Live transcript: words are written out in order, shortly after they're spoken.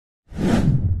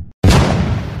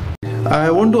I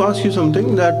want to ask you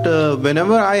something that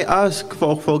whenever I ask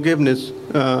for forgiveness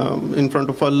in front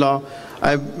of Allah,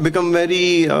 I become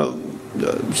very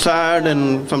sad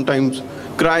and sometimes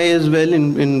cry as well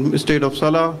in state of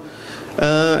salah,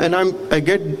 and I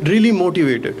get really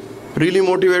motivated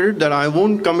that I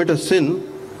won't commit a sin.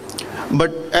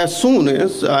 But as soon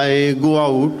as I go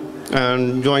out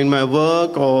and join my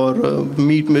work or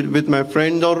meet with my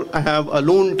friends or I have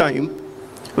alone time,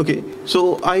 okay,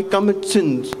 so I commit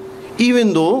sins,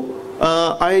 even though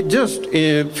I just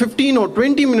 15 or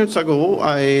 20 minutes ago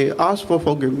I asked for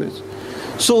forgiveness.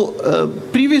 So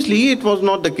previously it was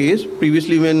not the case.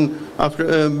 Previously, when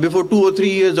before 2 or 3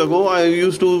 years ago, I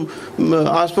used to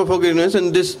ask for forgiveness,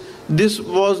 and this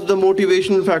was the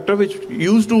motivational factor which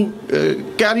used to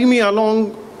carry me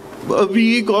along a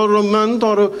week or a month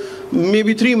or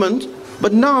maybe 3 months.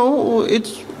 But now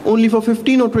it's only for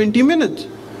 15 or 20 minutes.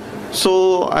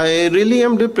 So I really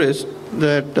am depressed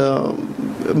that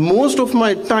most of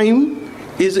my time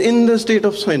is in the state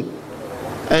of sin.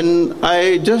 And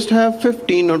I just have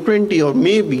 15 or 20 or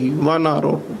maybe 1 hour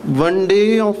or 1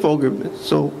 day of forgiveness.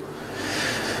 So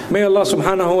may Allah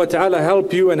subhanahu wa ta'ala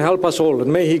help you and help us all,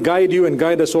 and may He guide you and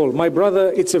guide us all. My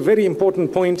brother, it's a very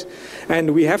important point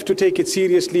and we have to take it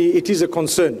seriously. It is a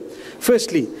concern.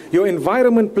 Firstly, your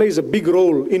environment plays a big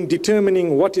role in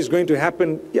determining what is going to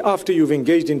happen after you've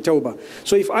engaged in tawbah.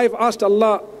 So if I've asked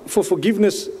Allah for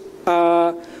forgiveness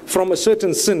from a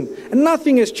certain sin, and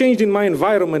nothing has changed in my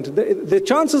environment, the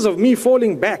chances of me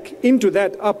falling back into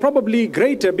that are probably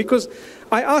greater, because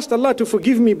I asked Allah to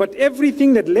forgive me, but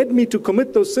everything that led me to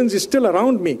commit those sins is still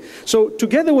around me. So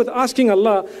together with asking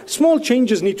Allah, small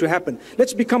changes need to happen.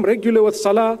 Let's become regular with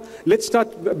salah. Let's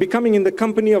start becoming in the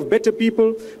company of better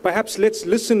people. Perhaps let's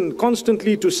listen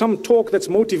constantly to some talk that's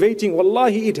motivating.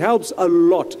 Wallahi, it helps a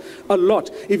lot, a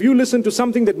lot. If you listen to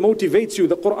something that motivates you,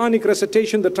 the Quranic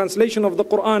recitation, the translation of the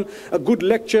Quran, a good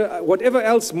lecture, whatever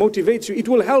else motivates you, it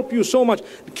will help you so much.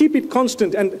 Keep it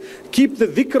constant and keep the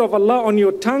dhikr of Allah on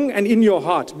your tongue and in your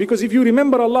heart. Because if you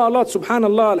remember Allah a lot,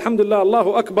 subhanallah, alhamdulillah,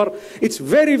 Allahu Akbar, it's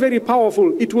very, very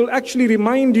powerful. It will actually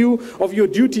remind you of your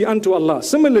duty unto Allah.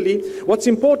 Similarly, what's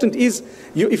important is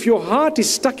if your heart is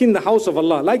stuck in the house of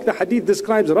Allah, like the hadith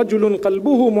describes, رَجُلٌ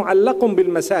قَلْبُهُ مُعَلَّقٌ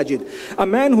بِالْمَسَاجِدِ, a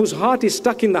man whose heart is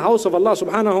stuck in the house of Allah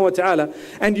subhanahu wa ta'ala,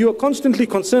 and you are constantly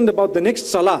concerned about the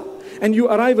next salah, and you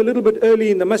arrive a little bit early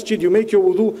in the masjid, you make your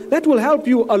wudu, that will help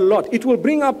you a lot. It will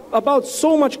bring up about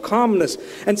so much calmness.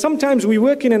 And sometimes we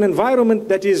work in an environment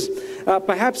that is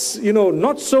perhaps,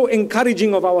 not so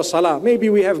encouraging of our salah. Maybe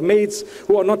we have mates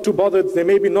who are not too bothered. They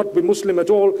may not be Muslim at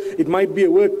all. It might be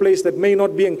a workplace that may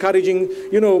not be encouraging,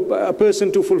 a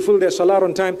person to fulfill their salah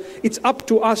on time. It's up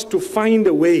to us to find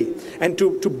a way and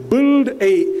to build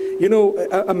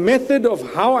a method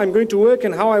of how I'm going to work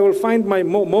and how I will find my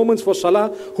moments for salah,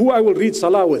 who I will read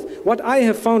salah with. What I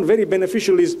have found very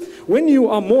beneficial is when you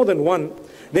are more than one,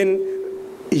 then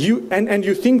you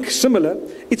think similar,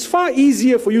 it's far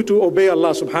easier for you to obey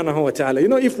Allah subhanahu wa ta'ala.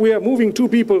 If we are moving two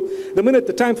people, the minute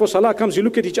the time for salah comes, you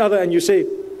look at each other and you say,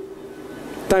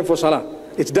 time for salah.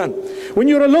 It's done. When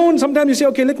you're alone, sometimes you say,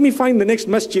 okay, let me find the next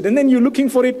masjid, and then you're looking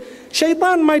for it.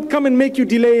 Shaitan might come and make you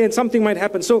delay, and something might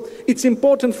happen. So it's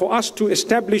important for us to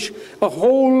establish a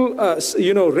whole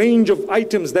range of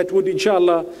items that would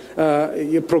inshallah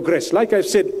progress. Like I've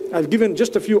said, I've given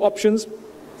just a few options.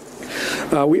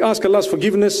 We ask Allah's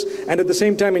forgiveness, and at the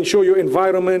same time ensure your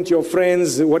environment, your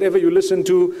friends, whatever you listen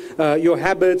to, your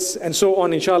habits and so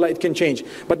on, inshallah it can change.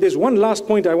 But there's one last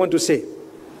point I want to say.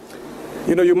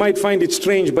 You might find it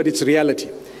strange, but it's reality.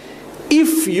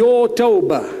 If your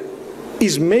tawbah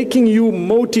is making you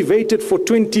motivated for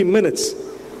 20 minutes,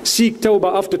 seek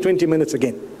tawbah after 20 minutes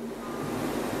again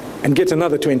and get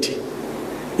another 20.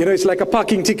 It's like a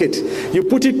parking ticket. You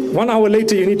put it 1 hour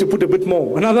later, you need to put a bit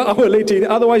more. Another hour later,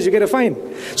 otherwise you get a fine.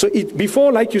 So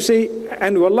before, like you say,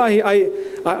 and wallahi,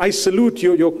 I salute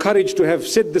your courage to have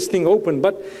said this thing open,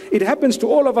 but it happens to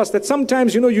all of us that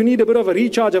sometimes, you need a bit of a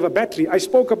recharge of a battery. I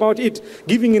spoke about it,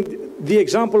 giving the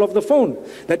example of the phone,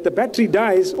 that the battery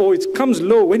dies or it comes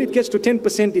low. When it gets to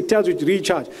 10%, it tells you to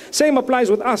recharge. Same applies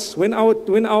with us. When our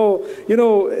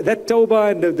that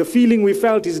tawbah and the feeling we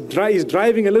felt is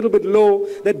driving a little bit low,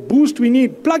 that boost we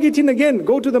need, plug it in again,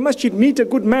 go to the masjid, meet a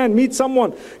good man, meet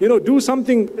someone, do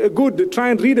something good, try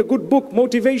and read a good book,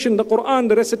 motivation, the Quran,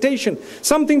 the recitation,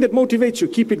 something that motivates you,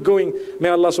 keep it going. May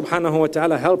Allah subhanahu wa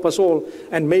ta'ala help us all,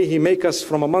 and may He make us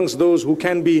from amongst those who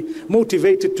can be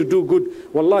motivated to do good.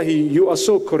 Wallahi, you are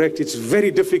so correct. It's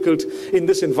very difficult in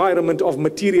this environment of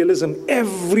materialism.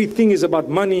 Everything is about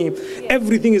money,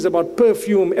 everything is about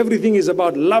perfume, everything is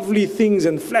about lovely things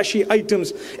and flashy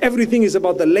items, everything is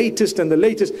about the latest and the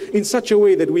latest, in such a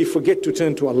way that we forget to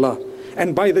turn to Allah.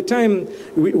 And by the time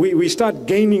we start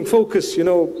gaining focus, you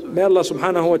know, may Allah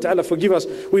subhanahu wa ta'ala forgive us.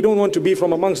 We don't want to be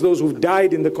from amongst those who've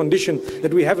died in the condition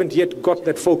that we haven't yet got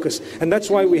that focus. And that's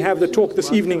why we have the talk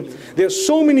this evening. There are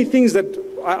so many things that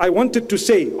I wanted to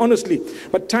say, honestly,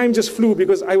 but time just flew,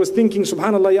 because I was thinking,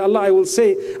 subhanallah, ya Allah,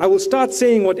 I will start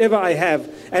saying whatever I have,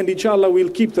 and inshallah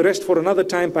we'll keep the rest for another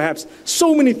time perhaps.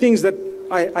 So many things that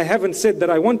I haven't said that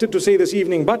I wanted to say this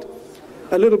evening, but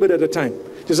a little bit at a time.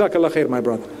 Jazakallah khair, my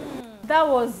brother. That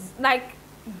was like,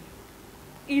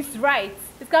 it's right.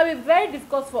 It can be very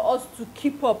difficult for us to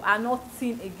keep up and not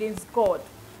sin against God.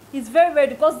 It's very, very,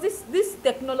 because this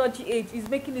technology age is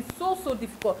making it so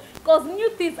difficult, because new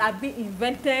things are being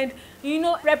invented, you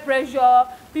know, pressure,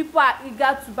 people are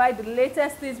eager to buy the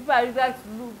latest things, people are eager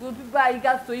to look good, people are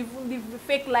eager to even live a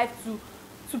fake life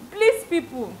to please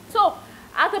people. So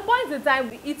at a point in time,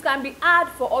 it can be hard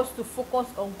for us to focus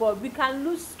on God. We can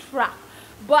lose track.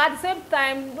 But at the same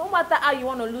time, no matter how you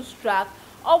want to lose track,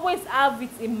 always have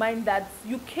it in mind that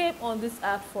you came on this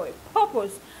earth for a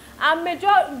purpose. And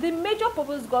the major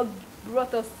purpose God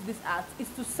brought us to this earth is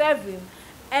to serve Him,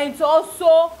 and to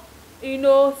also, you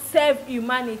know, serve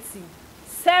humanity.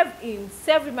 Serve Him,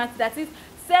 serve humanity. That is,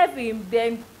 serve Him,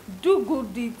 then do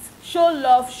good deeds, show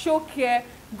love, show care.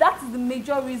 That is the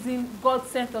major reason God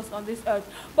sent us on this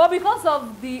earth. But because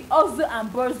of the hustle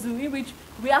and bustle in which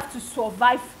we have to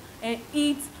survive and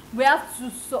eat, we have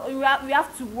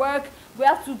to work, we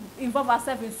have to involve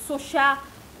ourselves in social,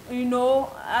 you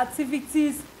know,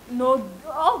 activities, you know,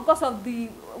 all because of the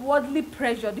worldly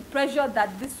pressure, the pressure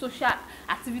that these social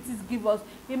activities give us.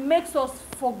 It makes us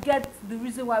forget the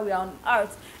reason why we are on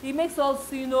earth. It makes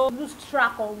us, you know, lose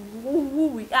track on who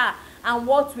we are and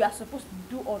what we are supposed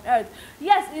to do on earth.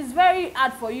 Yes, it's very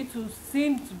hard for you to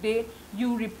sin today,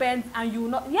 you repent, and you will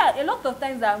not. Yeah, a lot of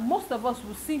times that most of us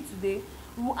will sin today,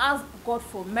 we will ask God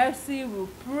for mercy, we will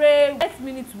pray, next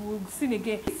minute we will sin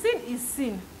again. Sin is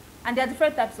sin, and there are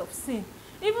different types of sin.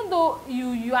 Even though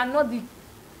you are not the,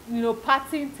 you know,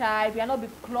 partying type, you are not the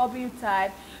clubbing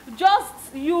type,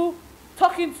 just you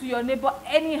talking to your neighbor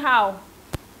anyhow,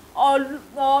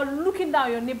 or looking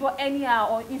down your neighbor anyhow,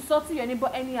 or insulting your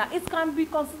neighbor anyhow, it can be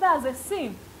considered as a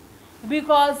sin.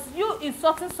 Because you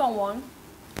insulting someone,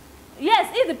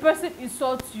 yes, if the person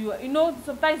insults you, you know,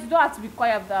 sometimes you don't have to be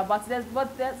quiet about it, but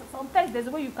sometimes there's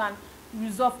a way you can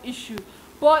resolve issue.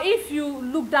 But if you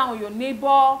look down on your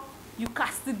neighbor, you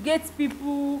castigate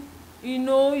people, you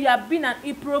know, you have been an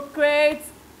hypocrite,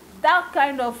 that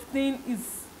kind of thing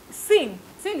is sin.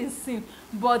 Sin is sin,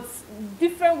 but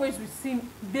different ways we sin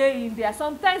day in there.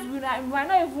 Sometimes we might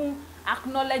not even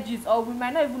acknowledge it, or we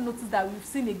might not even notice that we've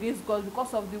sinned against God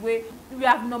because of the way we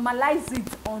have normalized it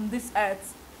on this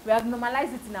earth. We have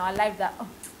normalized it in our life that, oh,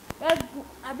 well,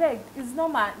 I beg, it's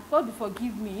normal, God will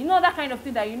forgive me. You know, that kind of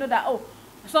thing that you know that, oh,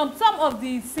 some of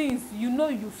the sins you know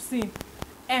you've sinned.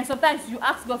 And sometimes you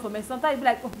ask God for mercy. Sometimes you be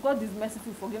like, oh, God is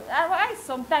merciful, forgive me.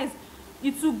 Sometimes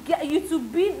it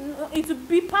will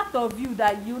be part of you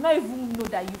that you not even know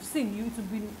that you've sinned.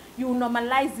 You will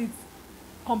normalize it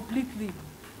completely.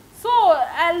 So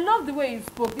I love the way he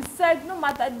spoke. He said, no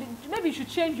matter, maybe you should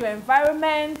change your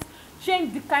environment,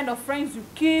 change the kind of friends you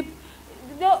keep.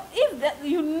 If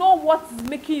you know what is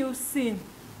making you sin,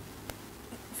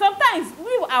 sometimes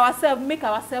we ourselves make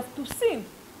ourselves to sin.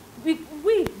 We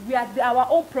are our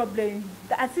own problem.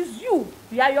 That is you.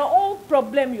 You are your own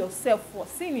problem yourself for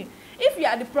sinning. If you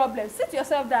are the problem, sit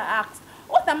yourself there and ask,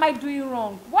 what am I doing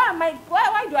wrong?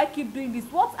 Why do I keep doing this?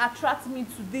 What attracts me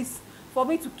to this for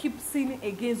me to keep sinning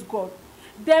against God?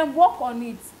 Then work on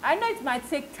it. I know it might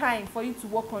take time for you to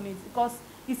work on it because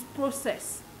it's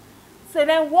process. So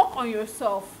then work on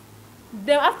yourself.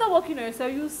 Then after working on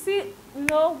yourself, you see, you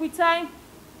know, with time,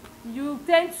 you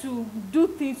tend to do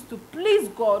things to please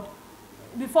God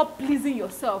before pleasing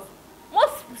yourself.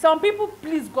 Some people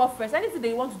please God first. Anything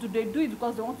they want to do, they do it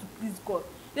because they want to please God.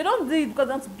 They don't do it because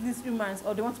they want to please humans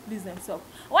or they want to please themselves.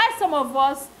 While some of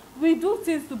us, we do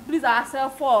things to please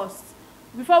ourselves first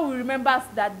before we remember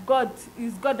that God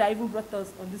is God that even brought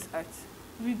us on this earth.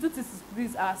 We do things to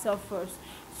please ourselves first.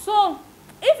 So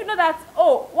if you know that,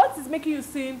 oh, what is making you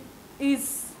sin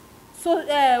is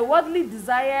worldly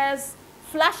desires,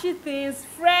 flashy things,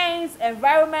 friends,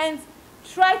 environment,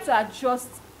 try to adjust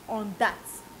on that.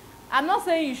 I'm not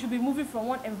saying you should be moving from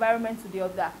one environment to the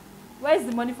other. Where's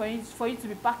the money for you to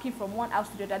be packing from one house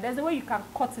to the other? There's a way you can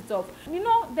cut it off. You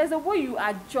know, there's a way you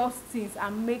adjust things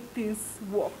and make things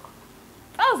work.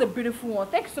 That was a beautiful one.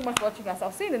 Thank you so much for watching, guys.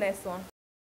 I'll see you in the next one.